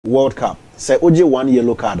World Cup. Say OJ 1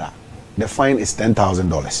 yellow card. The fine is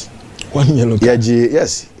 $10,000. 1 yellow card. Yeah,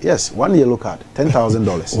 yes, 1 yellow card,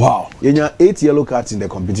 $10,000. Wow. You have 8 yellow cards in the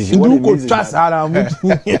competition. What it means is that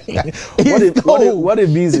what it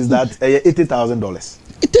means is that $80,000.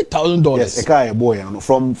 $80,000. Yes, a car boy.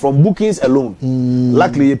 From bookings alone.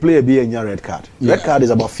 Luckily, you play a beer in your red card. Yeah. Red card is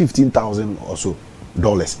about $15,000 or so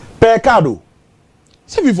per card.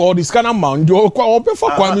 Say before this kind of amount, you pay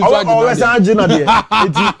for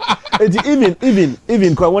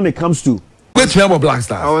even when it comes to. Which member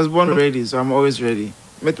BlackStars? I was born ready, so I'm always ready.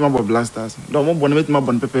 Met my BlackStars. Don't want to meet my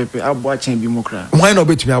bon pepe. I'll watch and be more cry. Why not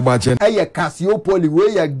bet me about it? Hey, Cassiopoly, where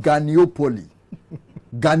you Ganiopoly?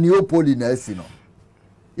 Ganiopoly, Nelsino.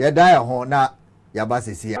 Ya die a hona, ya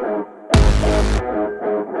basis here.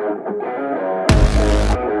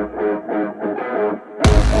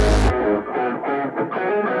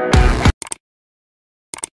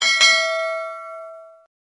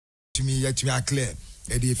 To me, yet we are clear.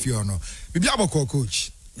 Eddie Fiono. Bibi aboko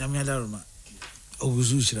coach. Nyame adaroma.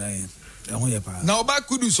 Obuzu chirae. Ehun ye pa. Na oba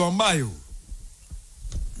kudu so mayo.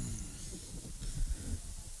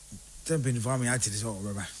 Tempe ni fami ati so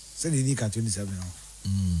obeba. Se ni ka 27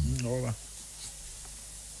 no. Obeba.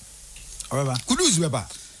 Obeba. Kudu zu beba.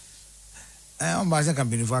 On ba se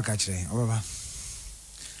campaign for ka chire. Obeba.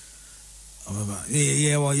 Obeba.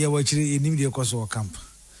 Ye wo chire ni me course of camp.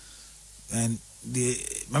 And the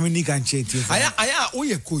Mamini can change. Aya, oh,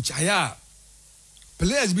 yeah, coach. Aya,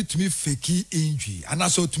 players be to me fakey injury, and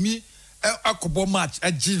also to me a couple match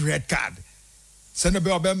a G red card. Send a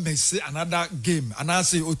bell may say another game, and I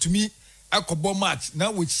say, oh, to me a couple match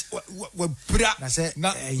now which I say,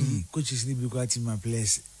 coaches need to go to my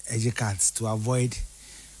players edge cards to avoid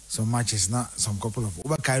some matches, not some couple of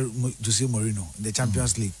Obakai Jose Mourinho in the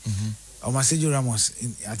Champions League. Sergio Ramos,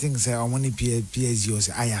 I think, say, on one PSG or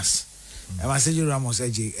say Ayas. Sergio Ramos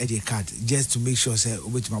edge card just to make sure say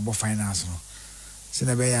over to my ball finals no. Say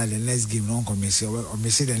the next game no come say or me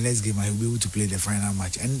say the next game I will be able to play the final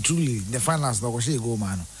match. And truly the finals no go say go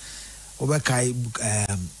man. Over Kai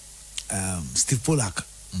Steve Polak.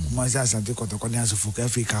 Manchester City Kotokonia so for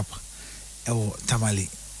FA Cup. Ewo Tamale.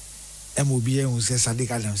 MOBA who say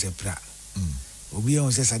Saddick Adams e pra. Obi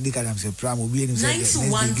who say Saddick Adams e pra. Obi who say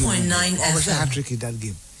 91.9 FM. Hat-trick in that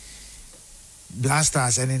game.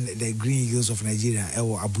 BlackStars and then the Green Eagles of Nigeria,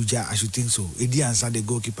 Abuja, I should think so. Edi answer the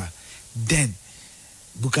goalkeeper. Then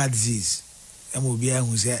Buka disease. MOBI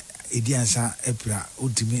who said Edi answer Epra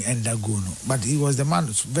ultimately end that goal. No. But he was the man,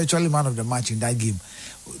 virtually man of the match in that game.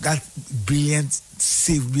 That brilliant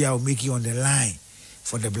save we are making on the line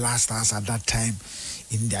for the BlackStars at that time.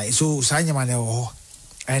 In there. So Sanya man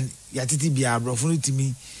and Yatiti be a bro to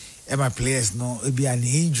me and my players no it be an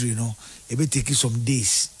injury, no, it be taking some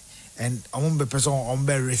days. And I won't be person on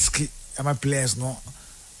be risky. And my players no.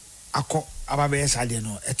 A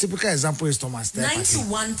typical example is Thomas.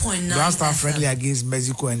 91.9. BlackStars friendly against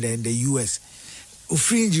Mexico and then the US.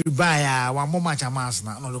 Fringe buy one more match a mass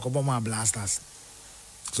now. No look about my BlackStars.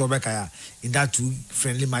 So Becca in that 2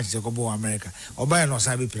 friendly matches about America. Or buy no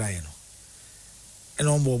Sabi Prayer. And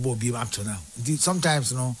on board be up to now.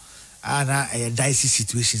 Sometimes no, a dicey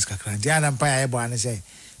situations. The other empire and say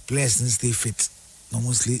players didn't stay fit.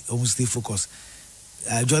 Almost stay focused.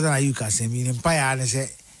 Jordan Ayuka say me empire and say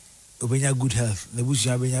obenya good health.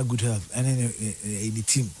 Nebuchadnezzar obenya good health, and then the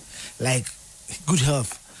team like good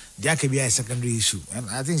health. There can be a secondary issue, and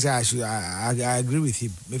I think I agree with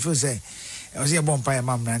him. Before say I was here empire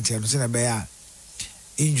mom nanti. I'm saying about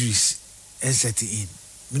injuries and setting in.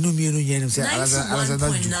 Me say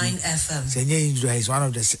 91.9 FM. Say injury is one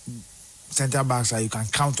of the center backs that you can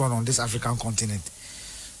count on this African continent.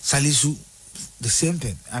 Salisu. The same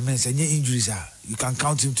thing. I mean, injuries are you can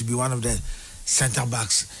count him to be one of the center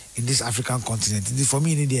backs in this African continent. For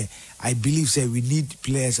me, in India, I believe say we need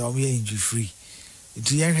players who are injury free.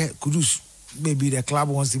 Kudus, maybe the club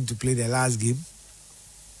wants him to play the last game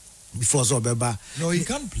before so Beba. No, he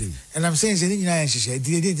can't play. And I'm saying they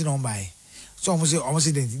didn't know by. So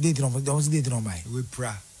almost they didn't know by. We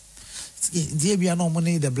pray. There be no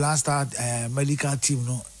money the BlackStars medical team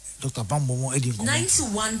no. Dr. Pambo Edin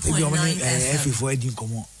 91.9 FM. For Edin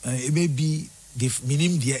Komo. It may be the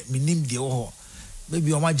minim the oh.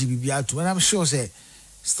 Maybe Omaji be out, and I'm sure say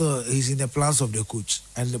still he's in the plans of the coach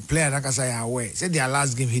and the player like I say away. Said their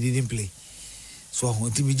last game he didn't play. So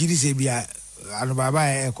until we say be a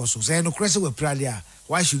bye so say no crazy we pray there.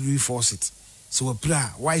 Why should we force it? So we pray,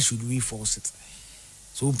 why should we force it?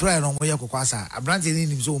 So we pray no more yakwasa. Abrante ni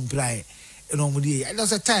him so pray. No more there.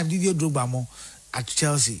 There's a time did you drop more at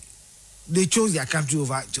Chelsea. They chose their country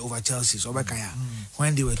over Chelsea. So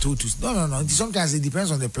when they were told to no. Sometimes it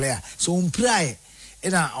depends on the player. So pray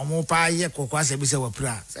ena omo pa ye kokwa se be se wa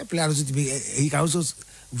pra say player also to be he can also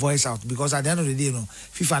voice out because at the end of the day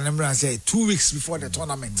FIFA number say 2 weeks before the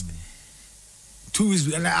tournament 2 weeks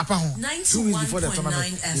and 2 weeks before the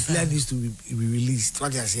tournament the player needs to be released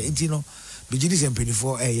what I say Bijidis and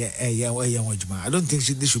 24 I don't think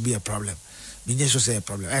this should be a problem. Binye should say a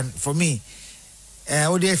problem. And for me,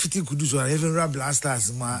 all the FT could do so even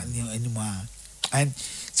BlackStars anymore. And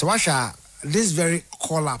so this very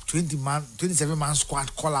call up 27 man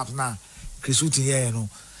squad call up now Chris Uti here, you know.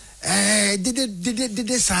 Did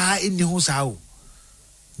they say in the house how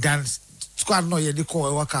then squad no ye they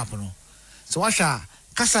call work up no. So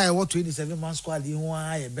Kasa what 27 man squad in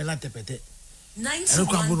one Bella Tepete.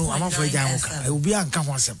 91.9 I will be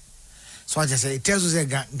uncomfortable. So I just say it tells us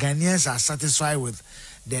that Ghanaians are satisfied with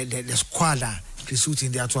the squad that is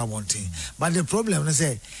in their 2 team. But the problem is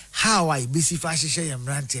how I busy fashion am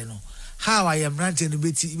ranting no. How I am ranting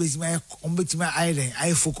my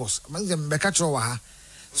I focus.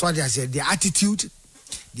 So I just say the attitude,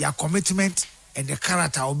 their commitment and the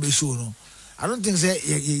character will be shown. No. I don't think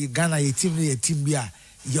say Ghana a team be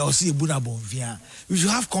you see we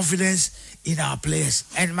should have confidence in our players.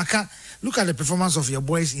 And Maka, look at the performance of your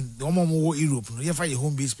boys in the Europe. You find your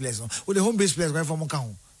home base players. With the home base players, where from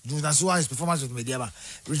Mokau, his performance with Mediaba,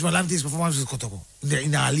 Richmond Lamptey's performance with Kotoko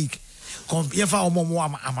in our league. You find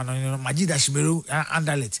Majida Shimeru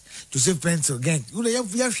Anderlet, Joseph Pencil, gang.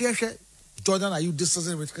 Jordan, are you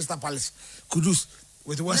distancing with Crystal Palace? Kudus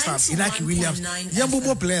with West Ham, Inaki Williams.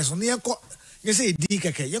 Yeboah players on the you say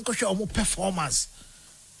DKK, you show more performance.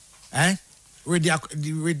 With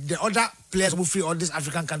the other players who free all these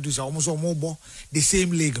African countries are almost more the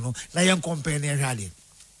same league, no. Now young company ready.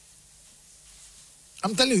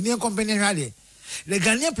 I'm telling you, young company ready. The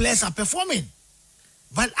Ghanaian players are performing,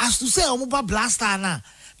 but as to say, BlackStars now,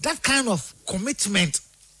 that kind of commitment,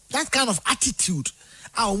 that kind of attitude,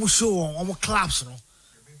 I almost show almost claps, no.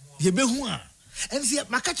 Yeboah, and see,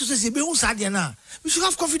 Makachu says Yeboah Saddick now. We should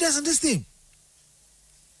have confidence in this team.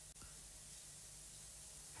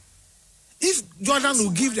 If Jordan will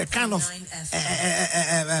give the kind of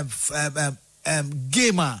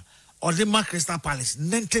gamer or the Crystal Palace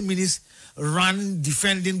 90 minutes run,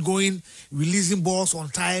 defending, going, releasing balls on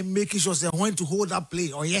time, making sure they want to hold that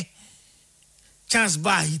play, chance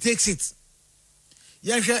bar, he takes it.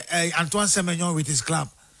 Antoine Semenyo with his club.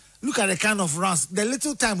 Look at the kind of runs, the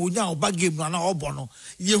little time we now back game no all bono.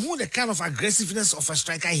 You know the kind of aggressiveness of a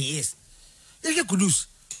striker he is. Kudus.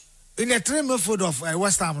 In the train midfield of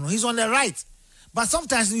West Ham, he's on the right. But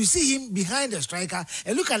sometimes you see him behind the striker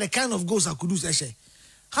and look at the kind of goals that Kudus Eshe.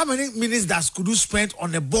 How many minutes does Kudus spend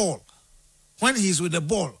on the ball when he's with the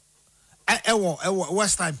ball?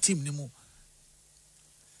 West Ham team Nemo.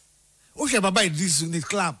 Oshe Baba Idris in the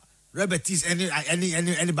club, Rebetis,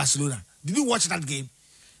 any Barcelona. Did you watch that game?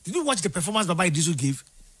 Did you watch the performance Baba Idris gave?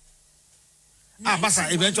 Barca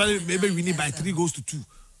eventually maybe winning by 3-2.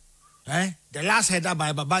 The last header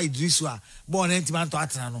by Baba Idrisua, born to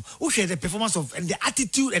Attamah. Who shared the performance of and the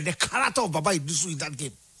attitude and the character of Baba Idrisu in that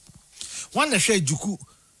game? One that shared Juku,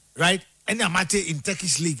 right? And Amate in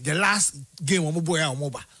Turkish League, the last game of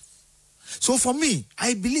Moba. So for me,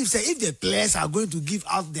 I believe that if the players are going to give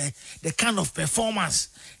out the kind of performance,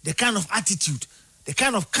 the kind of attitude, the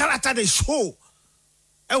kind of character they show,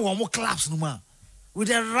 claps with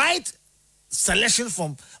the right selection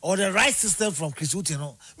from or the right system from Chris Uti,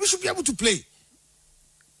 we should be able to play.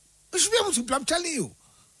 We should be able to play. I'm telling you.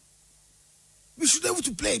 We should be able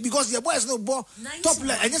to play because the boy is no ball top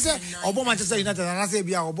league. And you say, Obo Manchester United and I say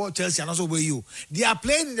be Obo Chelsea and also where you. They are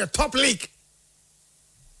playing in the top league.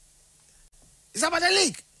 It's about the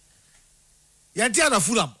league. You're tired of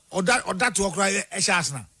Fulham or that to cry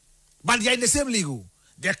Arsenal. But they are in the same league.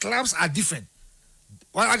 Their clubs are different.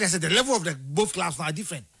 Well, like I said, the level of both clubs are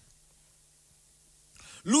different.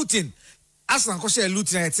 Luton, Arsenal ko share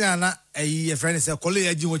Luton etiana a friend say colleague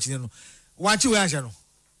agin watching no. Wachi we answer no.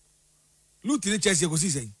 Luton Chelsea go see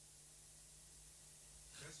say.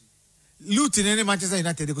 Luton and Manchester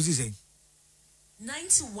United go see say.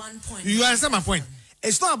 91.9. You understand my point?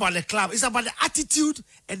 It's not about the club, it's about the attitude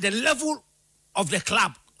and the level of the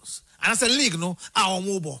club. And as a league, no, our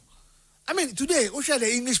mobile. I mean, today, we share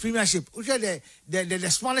the English Premiership, we share the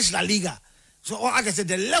Spanish La Liga. So, like I said,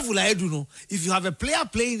 the level I do know, if you have a player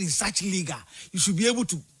playing in such liga, you should be able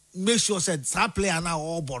to make sure that some player now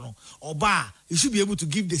or bono or bar, you should be able to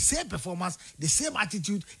give the same performance, the same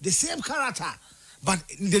attitude, the same character. But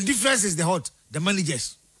the difference is the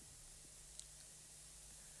managers.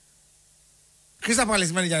 Crystal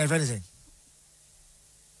Palace manager if anything.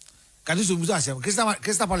 Can you say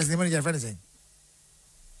Crystal Palace manager if anything?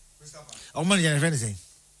 Or manager if anything?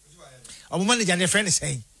 Our manager and their friend is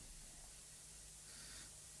saying.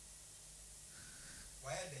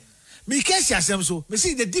 Me can't see so. Me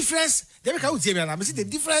see the difference. Me see the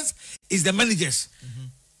difference is the managers.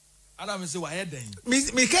 I don't say why then.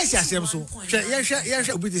 Me can't see so.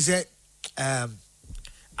 Yeah. We say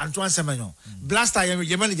Antoine Semenyo, BlackStars,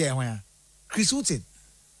 your manager where Chris Houghton.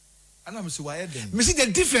 I don't say why then. Me see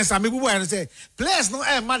the difference. I mean, we say players no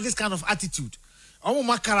man this kind of attitude.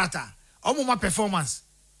 My character, my performance.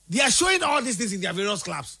 They are showing all these things in their various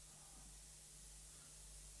clubs.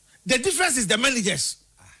 The difference is the managers.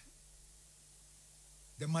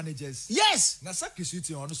 The managers. Yes. Na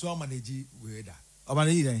sacrifice on so manage we da. O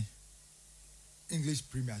manage then. English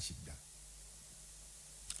Premiership da.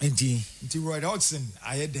 Inti Roy Hodgson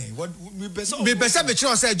I then. What me person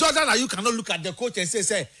say Jordan, you cannot look at the coach and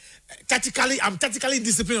say I'm tactically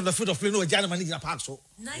disciplined on the field of play. No, Jordan managing a park so.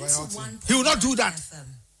 91. He will not do that.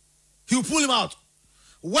 He will pull him out.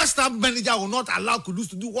 West Ham manager will not allow Kudus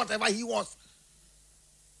to do whatever he wants.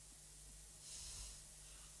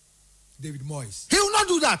 David Moyes. He will not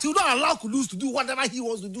do that. He will not allow Kudus to do whatever he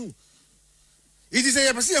wants to do. It is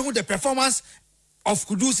the performance of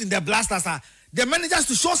Kudus in the BlackStars. The manager has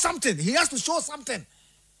to show something. He has to show something.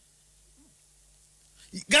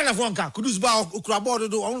 Ghana Fonka, Kudus ba Ukrabo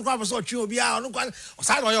do on kwa so twi obi a on kwa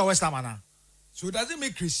side oyo West Ham na. So does it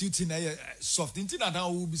make Chris Houghton soft? Inti na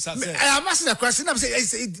dan will be say. I am asking a question. I'm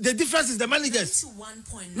saying the difference is the managers.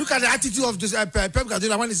 Look at the attitude of this, Pep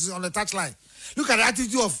Guardiola when he's on the touchline. Look at the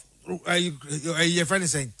attitude of your friend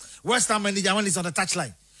is saying West Ham manager when he's on the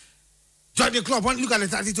touchline. Join the club. Look at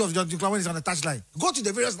the attitude of the club when he's on the touchline. Go to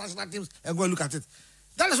the various national teams and go and look at it.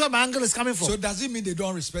 That is where my angle is coming from. So does it mean they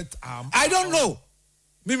don't respect I don't know.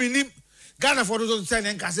 Mimi Ghana for those saying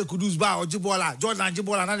and say Kudus Ba or Yeboah, Jordan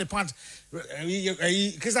Yeboah and the pant.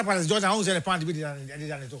 Crystal Palace Jordan who said the pant be the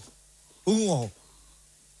who?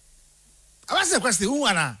 I ask the question, who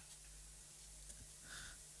are?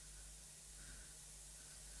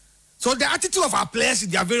 So the attitude of our players in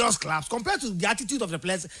their various clubs compared to the attitude of the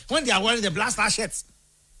players when they are wearing the BlackStars shirts.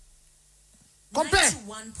 Compare.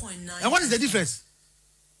 91.9. And what is the difference?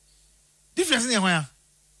 Difference in where?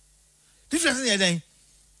 Difference in the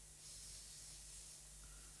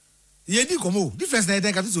Yedi komo. Difference in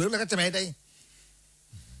the katusu. Look at the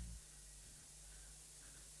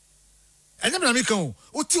and then I come.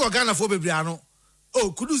 Oti Ghana for Bebriano.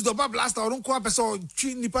 Oh, Kudus the BlackStars don't go up so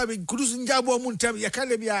nipa Kudus Yeboah muntem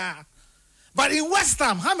yakalebia. But in West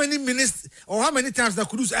Ham, how many minutes or how many times that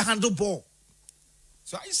Kudus handle ball?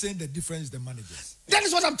 So are you saying the difference is the managers? That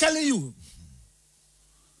is what I'm telling you.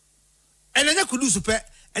 And then Kudus pay,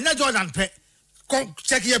 and then Jordan pay.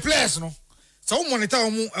 Check your players, no. So monitor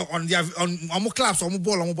on their on clubs on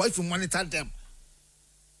ball on ball if you monitor them.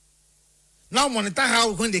 Now monitor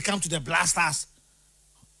how when they come to the BlackStars,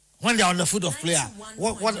 when they are on the foot of player.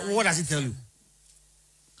 What does it tell you?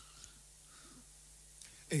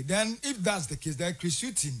 Hey, then if that's the case, then Chris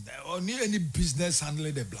Houghton or need any business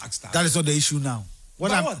handling the BlackStars. That is not the issue now.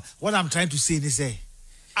 What I'm trying to say is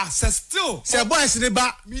still. Say boys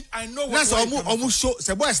neba. I know what. That's almost show.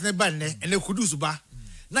 Say boys neba ne and the Kudus ba.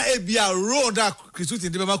 Na e be a road that Chris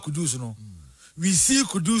Houghton neba Kudus no. We see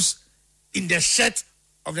Kudus in the shirt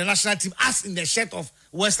of the national team as in the shirt of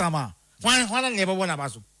West Ham. Why never won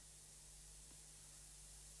abaso?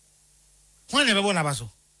 Why never won abaso?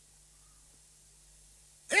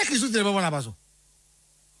 Chris Houghton never won abaso.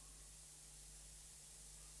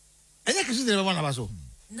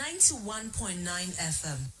 91.9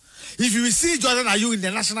 FM. If you see Jordan, are you in the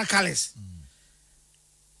national colours?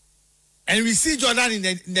 And we see Jordan in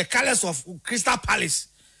the colours of Crystal Palace.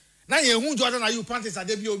 Now you Jordan, are you panties at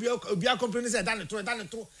the Obia company said done it to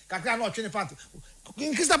Kakra not train part.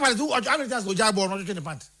 In Crystal Palace, how many times go Yeboah not train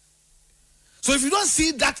part? So if you don't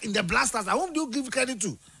see that in the BlackStars, I won't give credit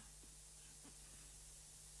to.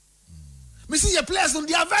 Me see your players,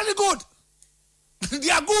 they are very good. They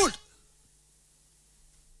are good.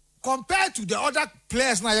 Compared to the other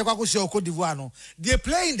players now, Cote d'Ivoire, no, they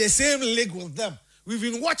play in the same league with them. We've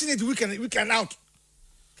been watching it week and out.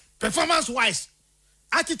 Performance-wise,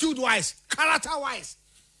 attitude-wise, character-wise.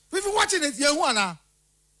 We've been watching it. Yeboah,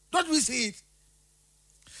 don't we see it?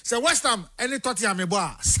 So West Ham, any Tottenham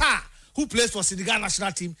Yeboah, sir, who plays for Senegal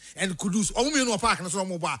national team and Kudus,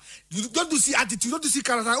 don't you see attitude, don't you see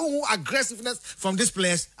character, aggressiveness from these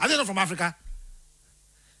players? Are they not from Africa?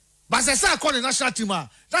 But as I say, I call the national team,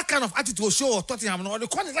 that kind of attitude will show Tottenham, or they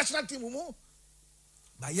call the national team.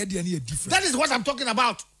 But yet, they need different. That is what I'm talking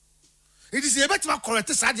about. It is a better correct.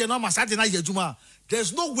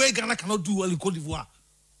 There's no way Ghana cannot do well in Cote d'Ivoire.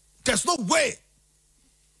 There's no way.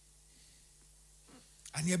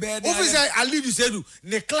 And you better. Obviously, I leave you say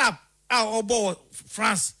the club Obo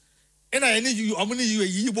France. And I need you, I'm going to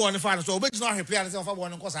you Yeboah on the final. So, but not a player and say,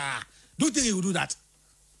 one and do you think he will do that?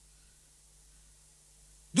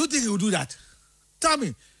 Do you think he will do that? Tell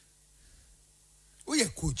me. We are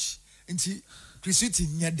coach. And see,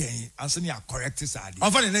 presenting near day, answering your correct side.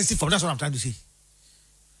 I'm finding that's what I'm trying to say.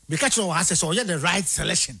 Because you have so you the right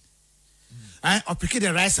selection. Or pick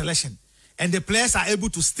the right selection. And the players are able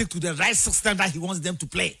to stick to the right system that he wants them to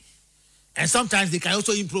play. And sometimes they can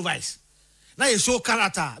also improvise. Now you show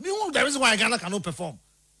character. I mean, the reason why Ghana cannot perform.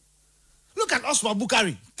 Look at Osman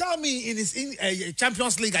Bukari. Tell me in his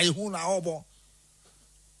Champions League, I won a ball.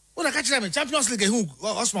 What I catch them in Champions League,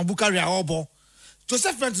 Osman Bukari a ball.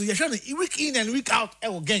 Joseph Fenton, you're showing week in and week out,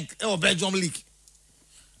 Genk, Belgium League.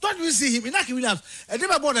 Don't you see him? Lucky Williams. I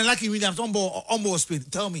never born in Lucky Williams on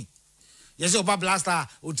speed. Tell me. Yes, your blaster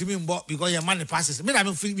ultimate because your money passes. Me,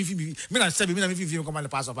 I'm command the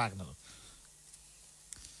pass of back.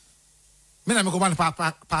 Me, I'm command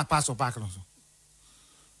pass of back.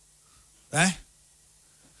 Eh?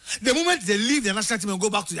 The moment they leave the national team and go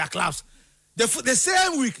back to their clubs, the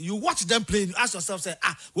same week you watch them playing, you ask yourself, say,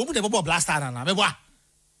 we put the ball blaster now. Me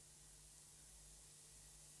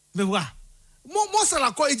what? Most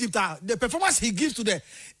of Egypt, the performance he gives to the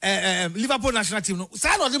Liverpool national team,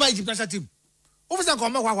 sign or the Egypt national team. Officer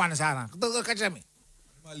come back one sana. Catch me.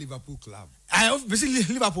 Liverpool club. I basically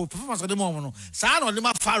Liverpool performance of the moment. Sign or the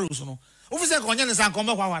Pharaohs, no. Officer come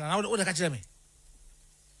back one. Now catch me.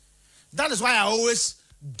 That is why I always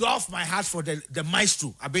doff my heart for the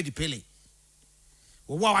maestro, Abedi Pele.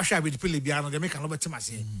 Wow, I shall be the Pele Biano, they make a lot of time.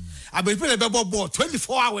 I be Pele ball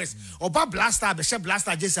 24 hours or blaster, the chef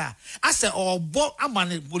blaster, Jessa. I said, I'm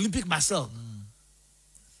an Olympic myself.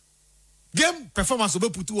 Game performance will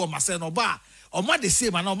be put on myself or bar or my the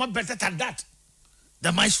same and my better than that.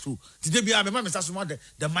 The maestro. Today be I remember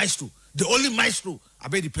the maestro, the only maestro,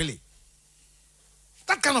 Abedi Pele.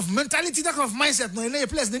 That kind of mentality, that kind of mindset, no, in a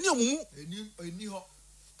place, the new.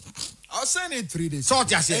 I'll send in 3 days. So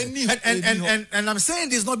and I'm saying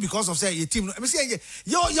this not because of say your team. I'm saying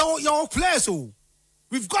your players, oh,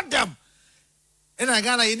 we've got them. And I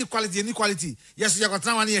got inequality. Yes, you got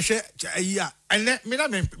one year share. And then me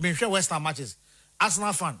share West Ham matches.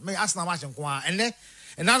 Arsenal fan, me Arsenal match and then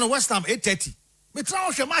now West Ham 8:30. Me try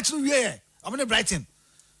share match here. I'm in Brighton.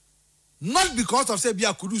 Not because of say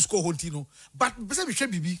Bia could score Hontino, but say me share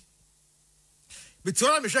BB. Me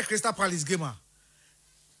try me share Crystal Palace gamer.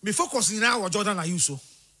 Me focus now on Jordan Ayuso.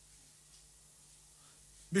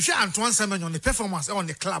 Me share Antoine Semenyo on the performance on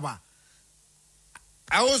the club.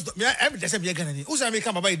 I was every day say again. Who's I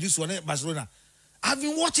come about this one Barcelona? I've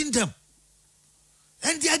been watching them,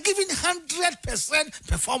 and they are giving 100%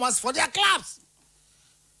 performance for their clubs.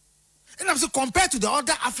 And I'm saying compared to the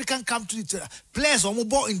other African countries, players on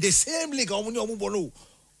in the same league,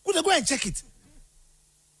 could they go and check it?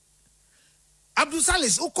 Abdul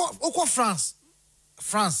Salis, Oko France.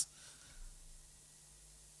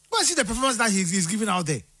 Go and see the performance that he's giving out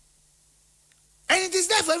there. And it is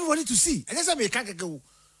there for everybody to see. And that's why we can't go.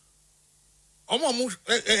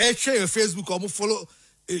 Share your Facebook or follow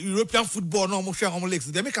European football, no share on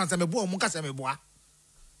legs. They make answer me boy,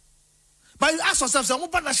 but you ask yourself, so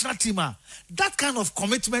national team, that kind of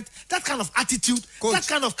commitment, that kind of attitude, Coach, that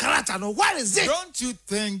kind of character, no, what is it? Don't you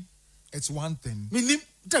think it's one thing?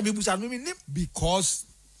 Because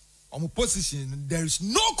on position there is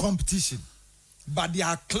no competition, but there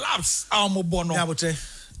are clubs are bono.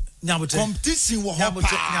 Competition will happen.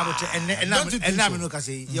 And now we know can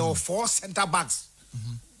say your 4 center backs.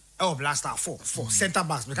 Oh, blaster 4 center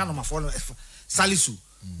backs. We can't number 4. Salisu,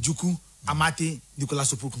 Juku, Amate,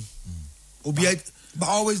 Nicolas Opoku. But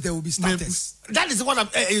always there will be starters. That is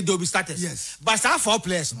what there will be starters. Yes. But there are 4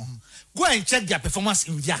 players. No? Go and check their performance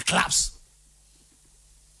in their clubs.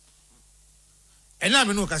 And now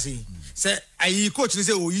we know can say I coach they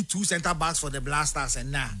say oh you 2 center backs for the BlackStars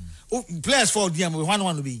and now players for them one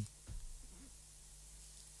will be.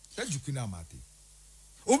 That you can Amate.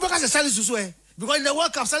 Because in the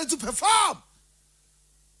World Cup started to perform.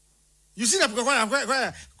 You see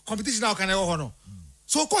that competition now can no.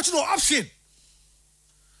 So coach no option.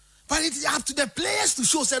 But it's up to the players to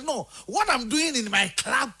show say no. What I'm doing in my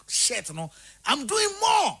club shirt, no, I'm doing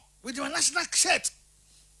more with my national shirt.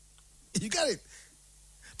 You get it?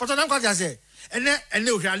 But I'm going to say, and then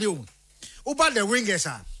over the wingers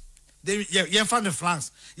are you find the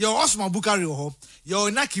flanks. Your Osman Bukari your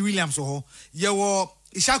Naki Williams your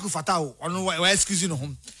Ishaku Fatao on excuse no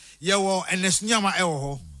home. Your Enesnyama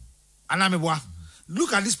Anameboa.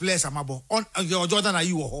 Look at this players Amabo on your Jordan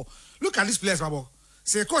Ayu. Look at this players Amabo.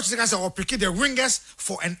 Say coach say pick the wingers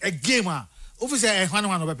for a gamer. Obviously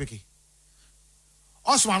one over picky.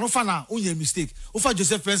 Osman Ofana, unye mistake. Ofa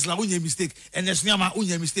Joseph Fensler, unye mistake. And Nesnyama,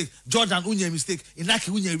 unye mistake. Jordan, unye mistake.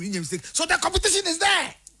 Inaki, unye mistake. So the competition is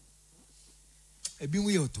there. Eben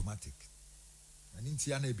we automatic. And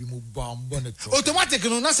Intiana Eben mu bomb bonnet. Automatic,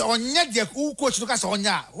 no, that's on yet who coach to cast on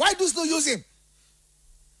ya. Why do you still use him?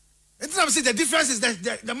 And then I say the difference is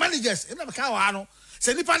that the managers, in the Kawano,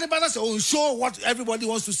 say Nipani Banas will show what everybody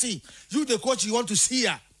wants to see. You, the coach, you want to see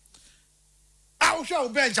ya. I will show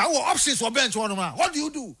bench. I will options for bench one man. What do you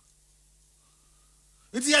do?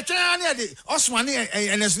 It's the Osmani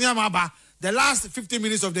and Esniamaba, the last 15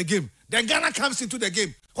 minutes of the game. Then Ghana comes into the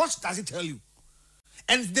game. What does it tell you?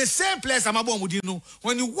 And the same players,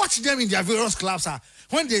 when you watch them in their various clubs,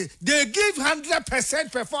 when they give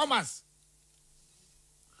 100% performance.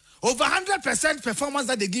 Over 100% performance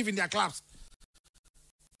that they give in their clubs.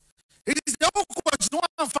 It is the whole coach. No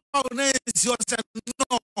one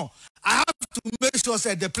no. I have to make sure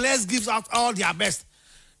that the players give out all their best.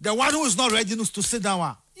 The one who is not ready to sit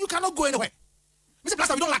down, you cannot go anywhere. Mr.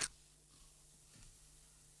 Blaster, we don't lack.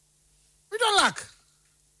 We don't lack.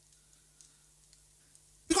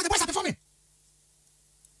 Because the boys are performing.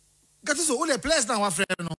 Because all the players now are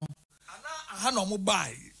friends. I no mo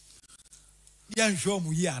buy. Yan show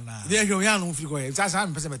mu ya na. They show yan no free go. That's how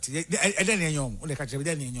I'm person. E dey na nyom. O dey catch e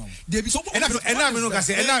dey na nyom. They be so. And I no can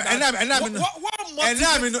say.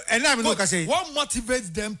 What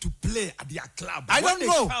motivates them to play at their club? I don't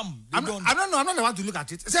know. I don't know. I'm not the one to look at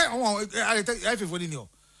it. Say, I tell you, FF no.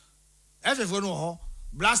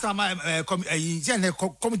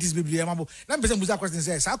 BlackStars committees be able. Na person musa question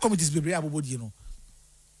say, "Sa committees be able you know."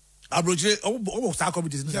 Abroje, oh, sa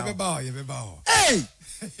committees no. Hey.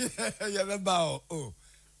 Oh.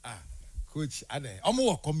 Coach, ade. Omo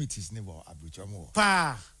work committees ne bo abroje omo.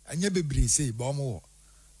 Pa, Anya bebre say, but omo work.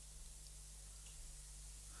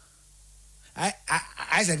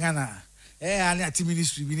 I say Ghana. Ani team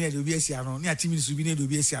ministry bi ne do bi esi ano. Ni team ministry bi ne do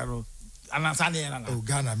bi esi ano. Anasa ne na. Oh,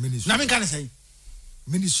 Ghana ministry. Na me kan say.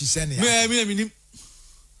 Ministry say ne. Me.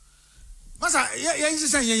 Masa, ya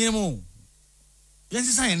say yen mo. Yen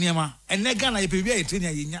say yen ma. And na Ghana ye pe bi e train ya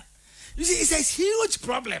yenya. You see, it's a huge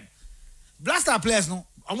problem. BlackStars players no,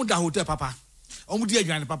 omu da hotel papa. Omu di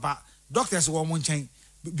adwane papa. Doctors wo omu nchen.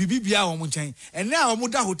 Bibi bia wo omu nchen. And now omu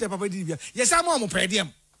da hotel papa di bia. Yes, am omu per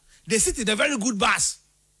diem. They sit in a very good bus.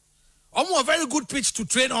 Omu a very good pitch to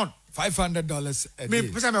train on. $500 a day. Me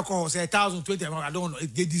person me call say 1,020. I don't know.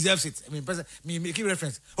 They deserve it. I mean, person me keep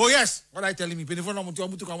reference. Oh yes, what are you telling me? They deserve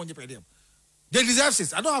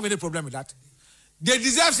it. I don't have any problem with that. They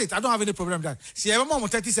deserve it. I don't have any problem with that. See, every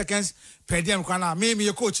moment 30 seconds per diem. Me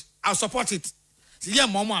your coach. I'll support it. See, yeah,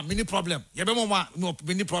 mama, many problem. Yeah, mama, no,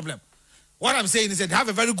 many problem. What I'm saying is that they have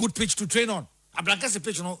a very good pitch to train on. A Blackstars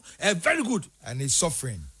pitch, you know, very good. And it's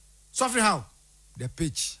suffering. Suffering how? The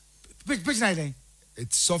pitch. Pitch night.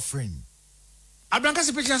 It's suffering. A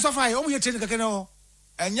Blackstars pitch and suffering. Oh, we are training kakeno.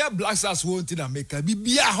 And yeah, BlackStars won't in America.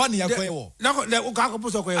 Be a honey akwewo. No, the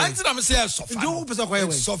ukakopuso kwewo. Until I'm saying suffering. Do upuso kwewo.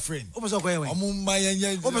 It's suffering. Upuso kwewo. Omumba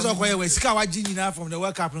yenye. Upuso kwewo. Sika wajini na from the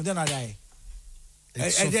World Cup no then I die.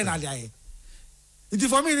 And then I die. It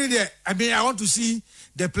for me I mean I want to see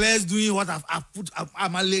the players doing what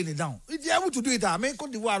I'm laying it down. If they're able to do it, I mean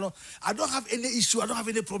Cote d'Ivoire, I don't have any issue, I don't have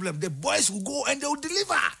any problem. The boys will go and they will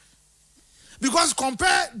deliver. Because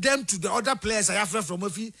compare them to the other players I have from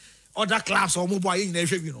other clubs or mobile in the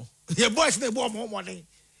you know. The boys they bought more money.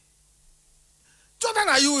 Jordan,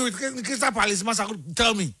 are you with Crystal Palace? Must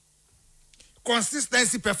tell me.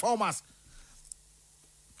 Consistency performance.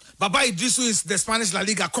 Baba Idrisu is the Spanish La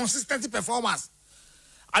Liga. Consistency performance.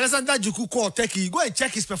 Alexander Juku called Turkey. Go and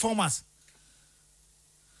check his performance.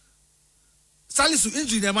 Salisu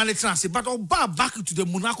injury the money transfer, but back to the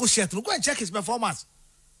Monaco shirt. Go and check his performance.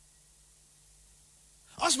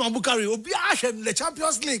 Osman Bukari will be in the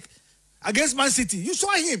Champions League against Man City. You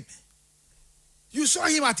saw him. You saw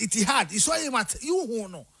him at Etihad. You saw him at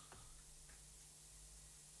know.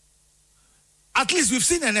 At least we've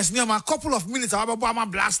seen a couple of minutes of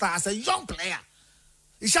BlackStars as a young player.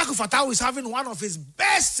 Ishaku Fatau is having one of his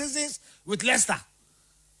best seasons with Leicester.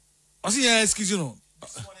 Excuse you.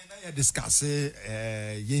 This morning I discuss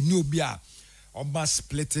almost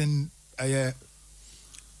splitting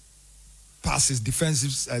passes,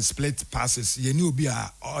 defensive split passes.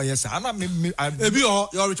 Oh yes, I made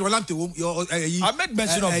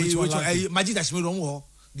mention of Majid Ashmiron.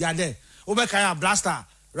 They are there. Obekaya BlackStars,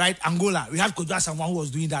 right? Angola. We have Kodwa someone who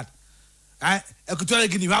was doing that. Equatorial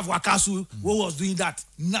Guinea, we have Wakasu who was doing that.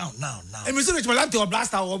 Now. And Mr. Rich Malante or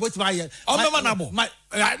BlackStars or what my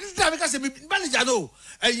this time because manager no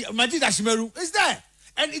Majid Ashimeru is there.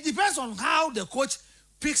 And it depends on how the coach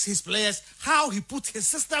picks his players, how he puts his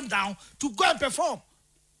system down to go and perform.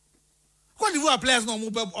 Cote d'Ivoire players no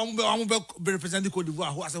be representing Cote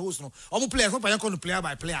d'Ivoire who as a host no. Players no player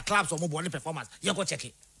by player clubs or more performance. You go check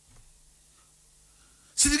it.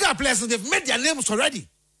 Senegal players they've made their names already.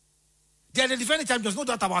 They are the defending champions, no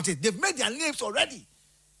doubt about it. They've made their names already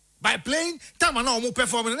by playing. Time and now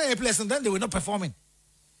performing, and then players and then they were not performing.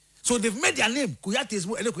 So they've made their name. Kuyate is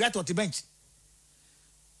Kuyate on the bench.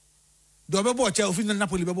 The Yeboah chair, Ofin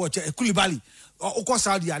Napoli Yeboah chair, Koulibaly, or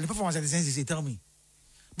Saudi, and the performance at the sense they tell me.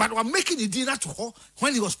 But we're making it dinner to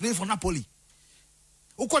when he was playing for Napoli.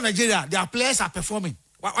 Oko Nigeria, their players are performing.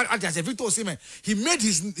 As a Victor Osimhen, he made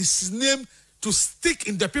his name to stick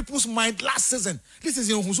in the people's mind last season. This is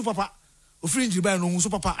Yeboah Papa, Ofin Yeboah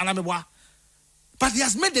Papa, and Yeboah. But he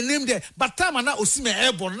has made the name there. But time and now Osimhen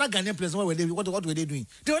airborne, not Ghanaian players. What were they doing?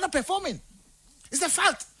 They were not performing. It's a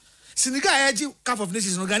fact. Senegal Cup of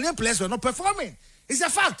Nations, Ghanaian players were not performing. It's a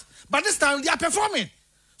fact. But this time they are performing.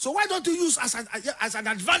 So why don't you use as an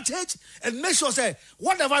advantage and make sure say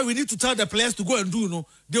whatever we need to tell the players to go and do,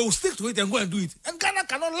 they will stick to it and go and do it. And Ghana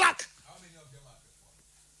cannot lack. How many of them are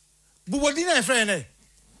performing? But friend,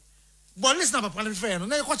 but listen up, friend.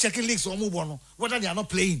 Now you checking leagues or move on, whether they are not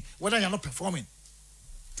playing, whether they are not performing.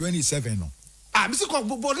 27 no. Mr. Cock,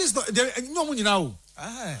 but listen, no money now.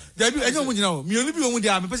 There be any money now. Me only be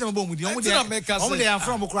on the person born with the only they are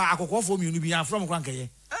from Akoko for me, you are from Cranky.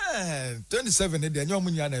 27 they no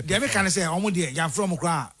money na. They can say omo dey you are from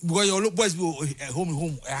Kra because your boys be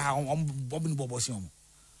home bobbing bobosion.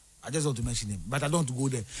 I just want to mention him, but I don't want to go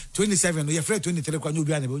there. 27, you afraid 23 kwa you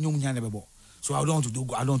be na be money na be. So I don't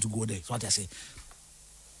want to go there. So what I say.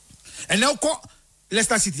 And now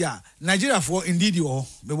Leicester City, Nigeria for indeed you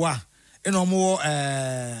Yeboah. No more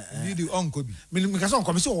indeed uncle be. Me because on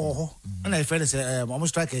commission and I friend say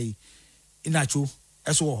almost strike Inacho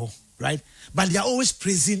SO right? But they are always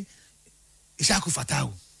praising Ishaku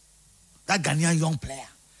Fatau, that Ghanaian young player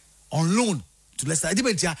on loan to Leicester.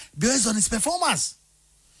 Based on his performance.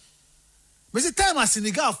 But the time as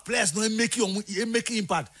Senegal players no making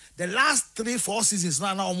impact. The last 3-4 seasons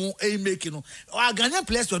now making our Ghanaian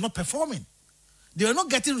players were not performing. They were not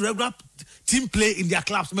getting regular team play in their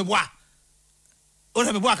clubs. But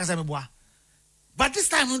this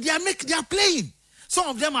time they are playing. Some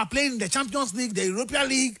of them are playing in the Champions League, the European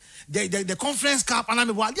League, the Conference Cup, and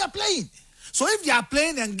they are playing. So if they are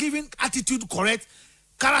playing and giving attitude correct,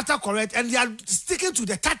 character correct, and they are sticking to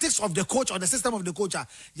the tactics of the coach or the system of the coach,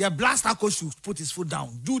 your blaster coach should put his foot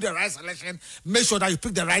down, do the right selection, make sure that you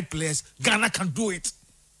pick the right players. Ghana can do it.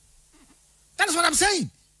 That is what I'm saying.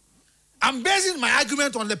 I'm basing my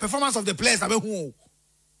argument on the performance of the players.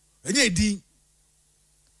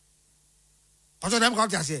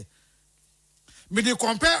 But they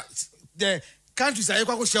compare the countries that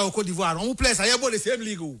you share Cote d'Ivoire. All players are able the same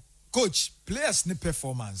league. Coach, players need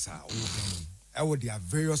performance. I would have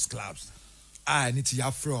various clubs. I need to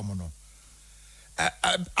have from no.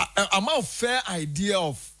 I'm a fair idea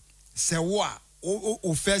of Sewa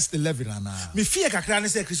or first 11 and me fear kakra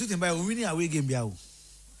say Christian by winning away game biao.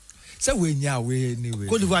 Say we nya away anyway.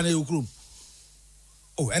 Cote d'Ivoire na Ukrum.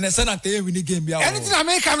 Oh, and I said that they winning game biao. Anything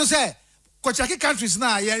America no say. Kochaki countries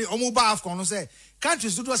now, omo ba AFCON no say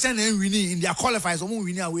countries do send them winning in their qualifiers, omo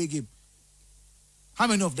winning away game. How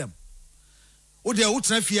many of them? Oh, they would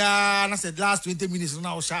na said last 20 minutes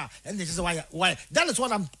now, sha. And they say why? That is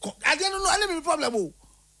what I don't know. I don't have a problem.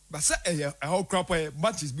 But say how crap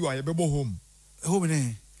matches be why be home. Home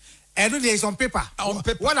ne. And there is on paper. On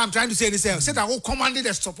paper. What I'm trying to say is say that who commanded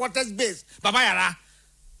the supporters base. Baba Yara.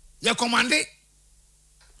 You commanded.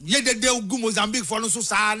 Ye de go Mozambique for no so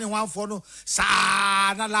sa ne one for no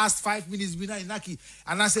sa na last 5 minutes be na inaki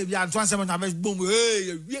and I say we Antoine Semen na boom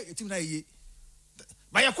hey team na ye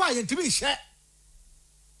but you quiet to be share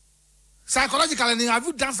psychologically have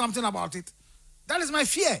you done something about it? That is my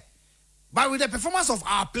fear. But with the performance of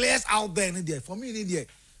our players out there in there, for me in there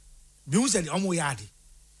we said omo yadi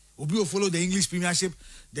obi will follow the English Premiership,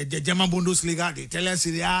 the German Bundesliga, the Italian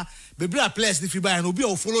Serie A, be our players ni FIBA and obi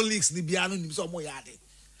will follow leagues ni biano ni so omo yadi.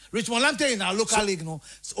 Richmond Lamptey in our local league,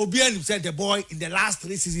 Obian said the boy in the last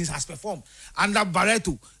 3 seasons has performed. Under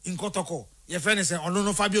Barreto in Kotoko, your friend said,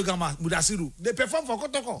 Onono Fabio Gama, Mudasiru. They performed for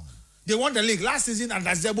Kotoko. They won the league last season under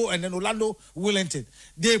Yeboah and then Orlando Wellington.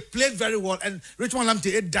 They played very well, and Richmond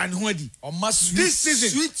Lamptey had done Huedi. This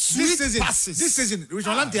season,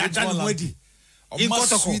 Richmond Lamptey had done Huedi. In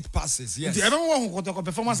Kotoko. Sweet passes, yes. Everyone who Kotoko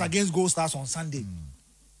performance against Gold Stars on Sunday.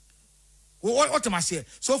 What am I saying?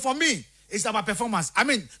 So for me, it's about performance. I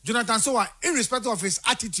mean, Jonathan Sowa, irrespective of his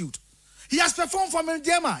attitude, he has performed for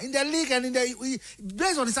Medema in the league and in the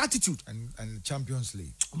based on his attitude and Champions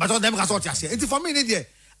League. But on them, that's what I say. And for me,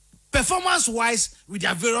 performance-wise, with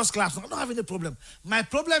their various clubs, I don't have any problem. My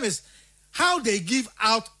problem is how they give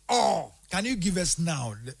out all. Can you give us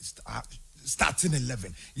now starting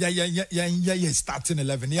 11? Yeah, starting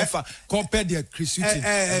 11. Yeah, compare the Chris.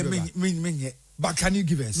 But can you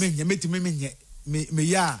give us?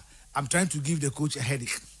 I'm trying to give the coach a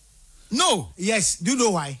headache. No. Yes, do you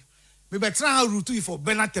know why? Me better how route for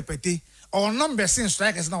Bernard Tepete or number 6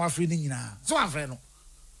 strikers now freeing now. So I'm friend.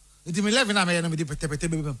 It is 11 I'm going to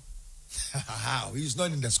Tepete. How? He's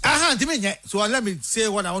not in the squad. So let me say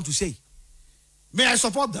what I want to say. May I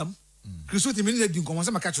support them? Chris didn't come on.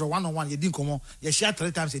 Some catch one-on-one. You didn't come on. You share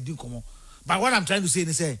 3 times. You didn't come on. But what I'm trying to say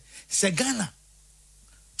is, say Ghana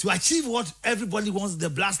to achieve what everybody wants the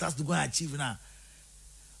BlackStars to go and achieve now.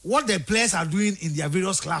 What the players are doing in their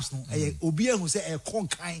various clubs now, Obiang who say a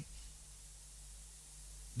conkai.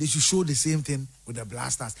 They should show the same thing with the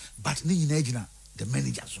BlackStars, but the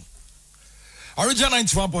managers. Original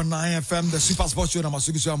 91.9 FM, the Super Sports Show.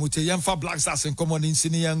 Namasugisu Amute. Yemfa BlackStars in common in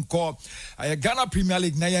Sinian Core. Ghana Premier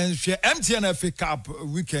League. Na share MTN FA Cup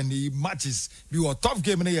weekend matches. Be a tough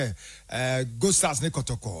game in here. Go Stars ne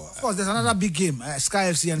Kotoko. Of course, there's another big game. Sky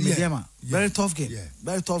FC and Mediama. Very tough game. Yeah.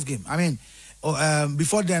 Very tough game. I mean,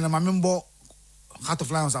 before then, I remember Heart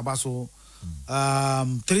of Lions Abaso.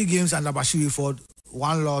 3 games and Abashi Ford.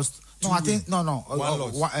 1 lost. No, I think no. 1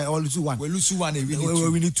 loss. Or lose 1. We lose 1.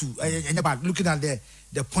 We need 2. But looking at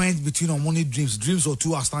the point between Omoni dreams or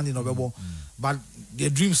 2 are standing over ball. But the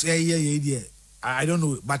dreams, I don't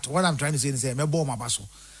know. But what I'm trying to say is, Mabaso.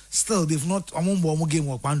 Still, they've not Omon game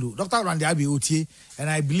or Pandu. Dr. Randy Abi and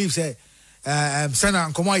I believe say Sana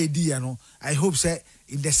and Koma Edi, I hope say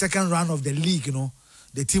in the second round of the league,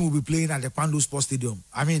 the team will be playing at the Pandu Sports Stadium.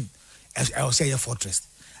 I mean, I'll say a fortress.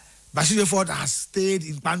 Bashir Ford has stayed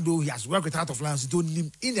in Pando. He has worked with Heart of Lions. He told him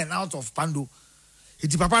in and out of Pando. He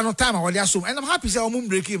did papa no time. And I'm happy to say I'm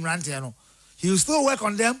breaking him rant. He will still work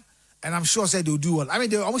on them, and I'm sure say they'll do well. I mean,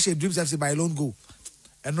 they almost say Dreams FC by a lone goal.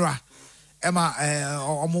 And Emma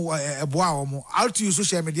Yeboah out to you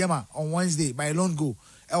social media on Wednesday by a lone goal.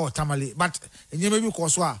 Tamale, but you maybe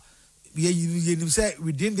because you say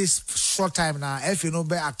within this short time now, if you know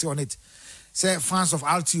better act on it. Say fans of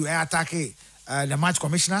Altu attack the match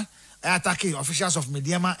commissioner. Attacking officials of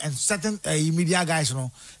Mediama and certain media guys, I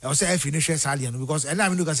will say finish Salian because and I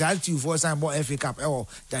mean look at Altu for some more FA Cup or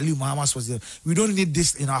Dali Muhammad was there. We don't need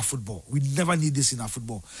this in our football. We never need this in our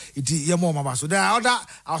football. It is Yeboah. So there are other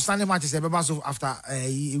outstanding matches after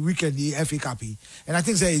a weekend the FA Cup, and I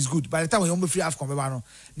think that is good. By the time we only free AFCON,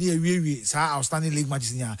 near outstanding league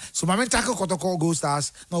matches in here. So my tackle Kotoko Gold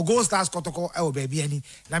Stars, no Gold Stars Kotoko baby any.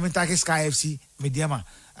 I mean tackle Sky FC Mediama.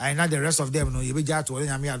 I know the rest of them, you be just to me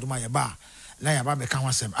aduma yaba. Na yaba me kan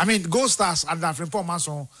wasem. I mean, Gold Stars and that Frankfurt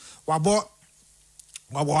Mason were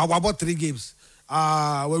 3 games.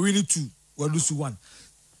 We winning 2, we lose 1.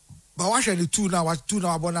 But watch the 2 now,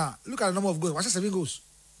 look at the number of goals. Watch 7 goals.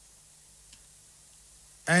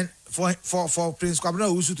 And for Prince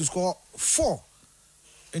Kwabena Usu to score 4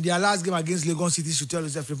 in their last game against Legon City, should tell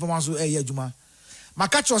yourself Frankfurt Mason Juma. My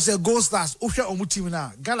catch was a Gold Stars. Usha omu team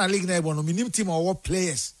na Ghana League na ebono minim team or what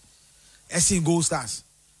players. In Gold Stars.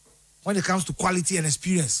 When it comes to quality and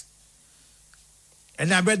experience.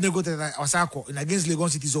 And I bet they go to Osako in against Legon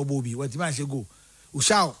City's Obobi. Where the man should go.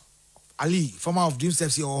 Usha Ali, former of Dreams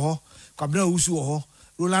FC or Kwabena Usu or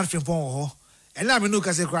Roland Frimpong or and now we know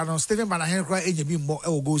because Stephen Banahen cry AJB more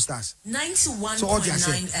Gold Stars. 91.9 so all they are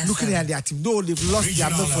saying, looking at their team, though they've lost their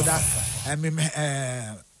love for that.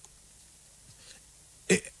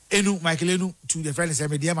 Michael Enu to the friends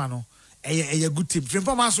Mediama a good team.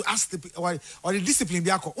 From Masu ask or the discipline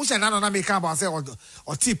Biako. Usha na make about say or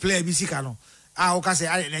team player Bisicano. Say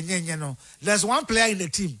there's one player in the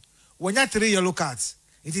team. When you have 3 yellow cards,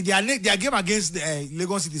 it is their game against the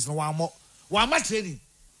Legon Cities no one more. One more training.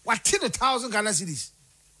 What 10,000 Ghana cities?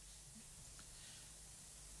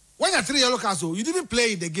 When you have 3 yellow cards, you didn't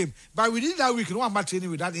play in the game. But within that week, no one more training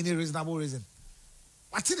without any reasonable reason.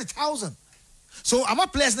 What 10,000? So I'm a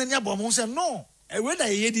player na nya bom say no e we da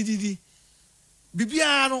ye didi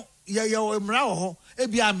bibia no ya mra ho e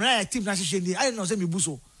bia mra team na hye ni I know say me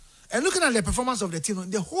buso. And looking at the performance of the team,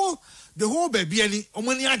 the whole baby any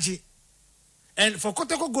omani age. And for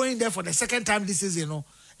Kotoko going there for the second time this season,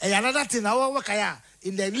 another thing now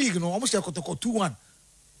in the league, almost Kotoko 2-1.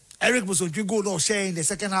 Eric Bosonji goal no share in the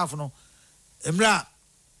second half, Emra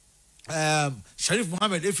Sharif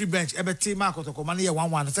Mohammed every bench team Kotoko money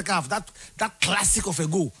 1-1 the second half that classic of a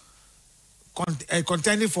goal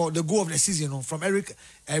contending for the goal of the season from Eric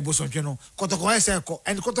Bosonji Kotoko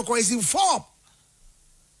and Kotoko is in form.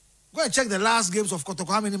 Go and check the last games of Kotoko.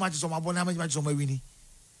 How many matches on my how many matches on my winning?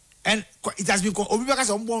 And it has been Obi because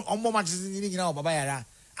on more matches in Baba Yara.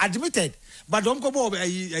 admitted. But don't go over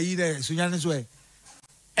Sunyanis way.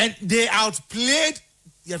 And they outplayed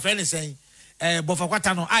your friend is saying,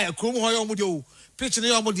 Bofaquatano, I come home pitching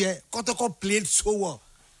your Kotoko played so well.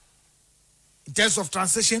 In terms of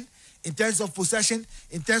transition, in terms of possession,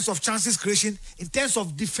 in terms of chances creation, in terms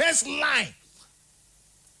of defense line,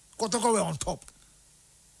 Kotoko were on top.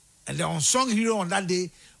 And the unsung hero on that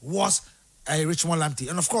day was Richmond Lamptey.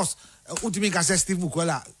 And of course, Utimika says Steve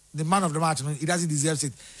Mukwela, the man of the match, he doesn't deserve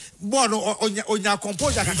it. But on your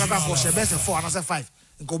composure, for the best 4 and 5.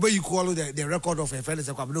 In Kobe, you call the record of a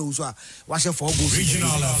fellow who's watching 4 goals. Regional.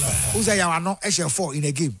 Who's a not 4 in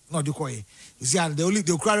a game? Not the Koye. You see,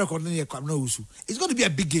 the cry record in the it's going to be a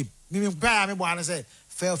big game. I say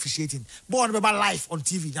fair officiating. Born about life on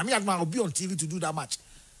TV. Yami will be on TV to do that match.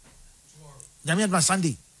 Yami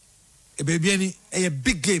Sunday. A baby a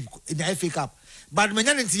big game in the FA Cup. But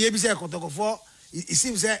it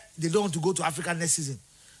seems that they don't want to go to Africa next season.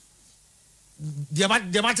 They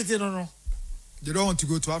don't want to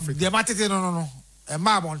go to Africa. No. A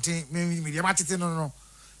mob on team, maybe no.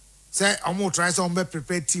 Say, I'm going to try some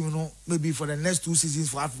prepared team, maybe for the next 2 seasons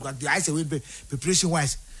for Africa. The ice away preparation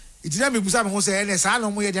wise. It didn't be Busam who say, and I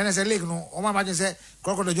no more than a leg, no. Or my imagine say,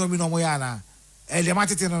 Crocodile John no more. And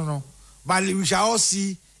the no. But we shall all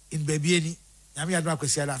see in Baby. I mean, I'd like to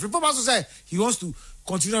say that. If say he wants to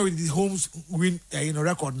continue with the homes win,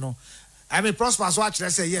 record, no. I mean, Prosperous watch,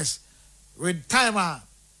 let's say yes. With time,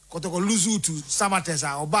 Kotoko Luzu to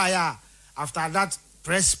Samatesa or Baya after that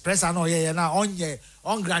press and now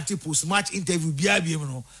on grantee post match interview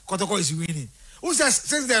BIBM, Kotoko is winning. Who says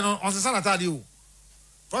since then on the Sanatadio?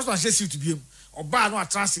 Prosperous says you to be or bar no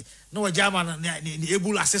transit, no German,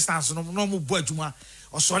 able assistance, no more boy to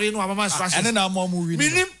or sorry, no, Mama Strash, and then I'm more moving.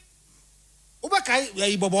 Minim Ubakai,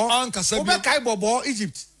 Ubakai Bobo,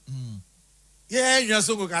 Egypt. Yeah, you're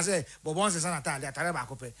so good. I say, Bobon's the Sanatalia,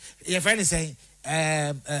 Tarabacope. Your friend is saying,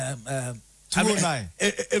 209.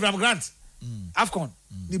 Abraham Grant, AFCON,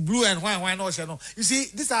 the blue and white no channel. You see,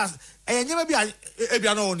 this has a never be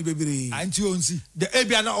Ebiano on the baby. And you see the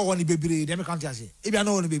Ebiano on the baby, the American say,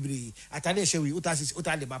 Ebiano on the baby. At a show you, Utas,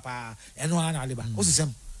 Utali Bapa, and one Aliba. What's the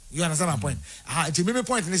same? You understand my point? It's a maybe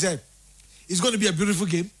point, and he said, it's going to be a beautiful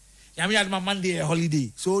game. Yami had my Monday a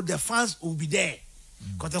holiday, so the fans will be there.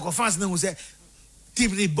 Because the fans will say,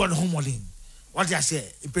 team need born home. What I say,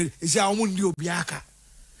 is our Mundi Obiaka.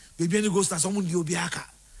 Baby goes to some Mundi Obiaka.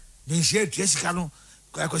 Then she had Jessica,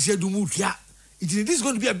 because she had Dumutia. It is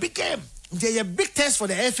going to be a big game. It's a big test for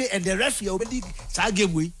the FA and the referee already. Side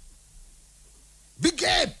game, we big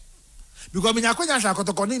game. Because when I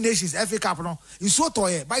Kotokoni Nations FA Cup, no, it's so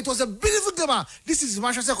toy, but it was a beautiful game. This is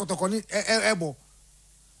Manchester Kotokoni Ebo.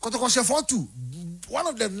 Kotokoshe 4-2. One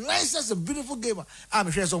of the nicest and beautiful games I'm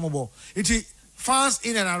sure some more. It's fans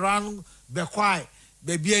in and around Bekwai,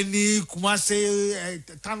 Bebieni, Kumase,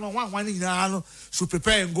 Tano, one should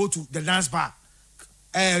prepare and go to the dance bar.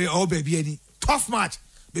 Or Bebieni. Tough match.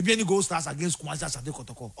 Bebieni Gold Stars against Kumase Saddick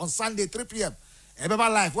Kotoko on Sunday, 3 p.m. Ebeba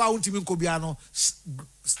Live. Why won't you Kobiano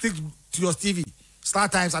stick to your TV?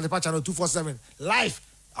 Start times at the patch channel 247. Live.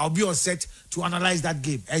 I'll be on set to analyze that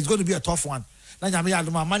game. It's going to be a tough one. Now,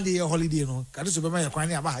 Monday holiday, you know. Can you remember your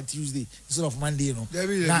crying about Tuesday instead of Monday, you know?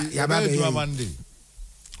 Monday.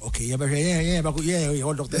 Okay, yeah,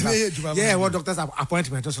 what doctors? Yeah, what doctors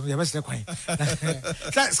appointment?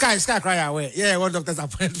 Sky cry away. Yeah, what doctors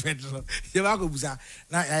appointment?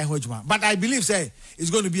 But I believe, say, it's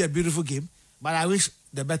going to be a beautiful game. But I wish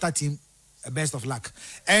the better team best of luck.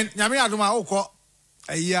 And Yami Aduma Oko,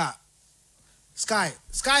 yeah. Sky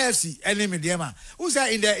FC enemy Mediama. Who's there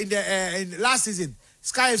in the last season?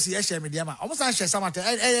 Sky FC Eshe Mediama. Almost I share Samate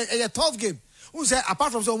a tough game. Who's there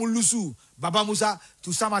apart from someone Lusu, Baba Musa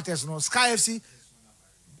to Samates, no Sky FC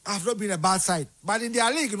have not been a bad side. But in their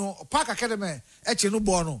league, you know, Park Academy, Echenu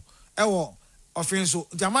Bono, Ewo, Offenso,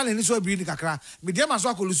 Jamal and Niso Brini Kakra, Mediama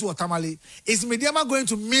Swako Lusu or Tamale. Is Mediama going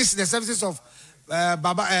to miss the services of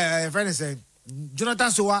Jonathan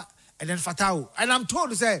Sowa and then Fatau? And I'm told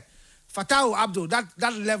to say Fatau Abdul, that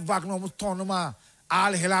left back no almost torn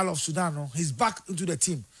Al Hilal of Sudan, no, he's back into the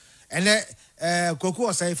team. And then Koko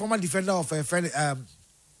was a former defender of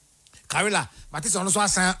Karela, but it's also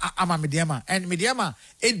Ama Mediama. And Mediama,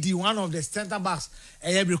 Eddie, one of the center backs,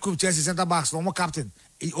 every recruit Chelsea center backs, former captain,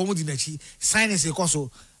 almost in the signing a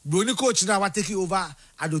coso. Bruni coach now taking over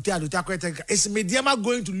Adote. Is Mediama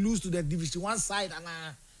going to lose to the Division 1 side and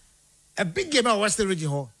a big game of Western Region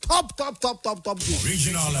Hall? Top game.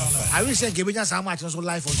 Regional. I wish I gave just how much also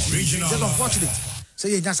live on TV. It's unfortunate.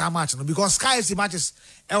 Say just how much because Sky FC matches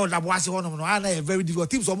a very difficult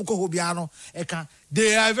teams.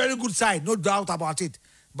 They are a very good side, no doubt about it.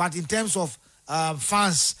 But in terms of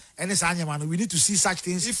fans and this animal. We need to see such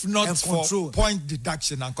things. If not and for control. point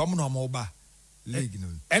deduction and common on mobile league.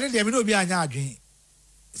 And then we know be anya adwen.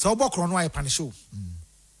 So obokro no ay punish show.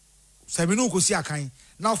 So we know go see akan.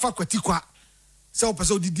 Now fa kwatikwa. So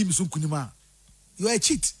person didi mi so kunima. You are a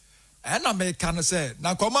cheat. And American say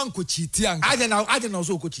na command ko cheat and I don't know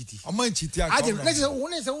so go cheat. O man cheat and I don't let's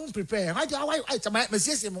say prepare. Why me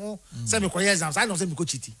say mo say me koye exams. I don't say me go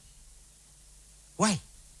cheat. Why?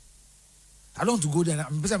 I don't want to go there.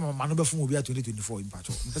 I'm person man no be fun obi 2024 in patch.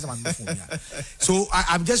 Person man no fun. So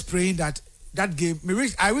I'm just praying that game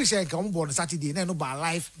I wish I come born Saturday and no by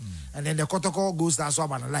life and then the protocol goes down so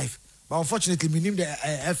about life. But unfortunately, we named the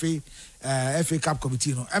FA Cup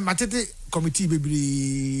committee. No, and Matete committee be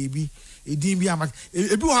a DB.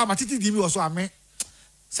 A blue Matete DB also. I mean,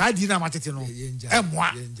 side dinner Matete no.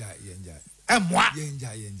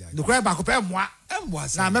 The crab back up moi.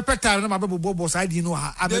 Now me peta no my bobo side dinner.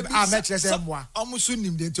 I met just moi. Almost soon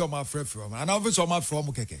him to my friend from and obviously my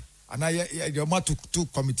from keke. And I your ma two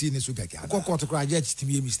committee in so keke. Ko to cry just to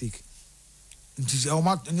be a mistake. Nti o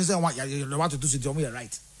ma say want to do it you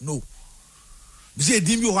right. No. You see,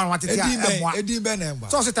 Edimbi one wanted to Edimbi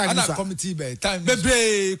so say time committee be time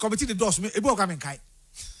be committee the doors me e bo come kai.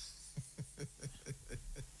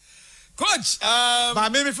 Coach but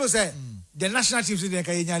maybe feel say the national teams in the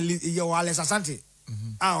Kenya Alex Asante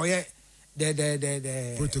oh yeah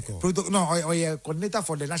the protocol no or yeah coordinator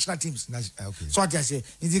for the national teams okay so I just say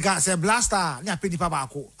indika say blaster na pay nipa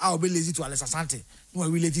baako I will be lazy to Alex Asante no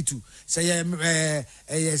we related to say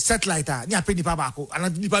satellite na pay nipa baako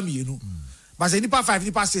and nipa mienu. But say nipa 5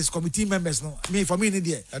 nipa 6 committee members no me for me in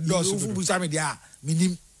there you busa me there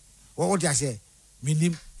minim what you say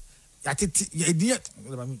minim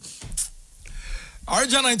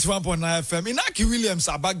Original 91.9 FM Inaki Williams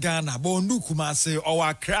Abagana Bondu Kumase or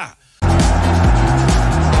Accra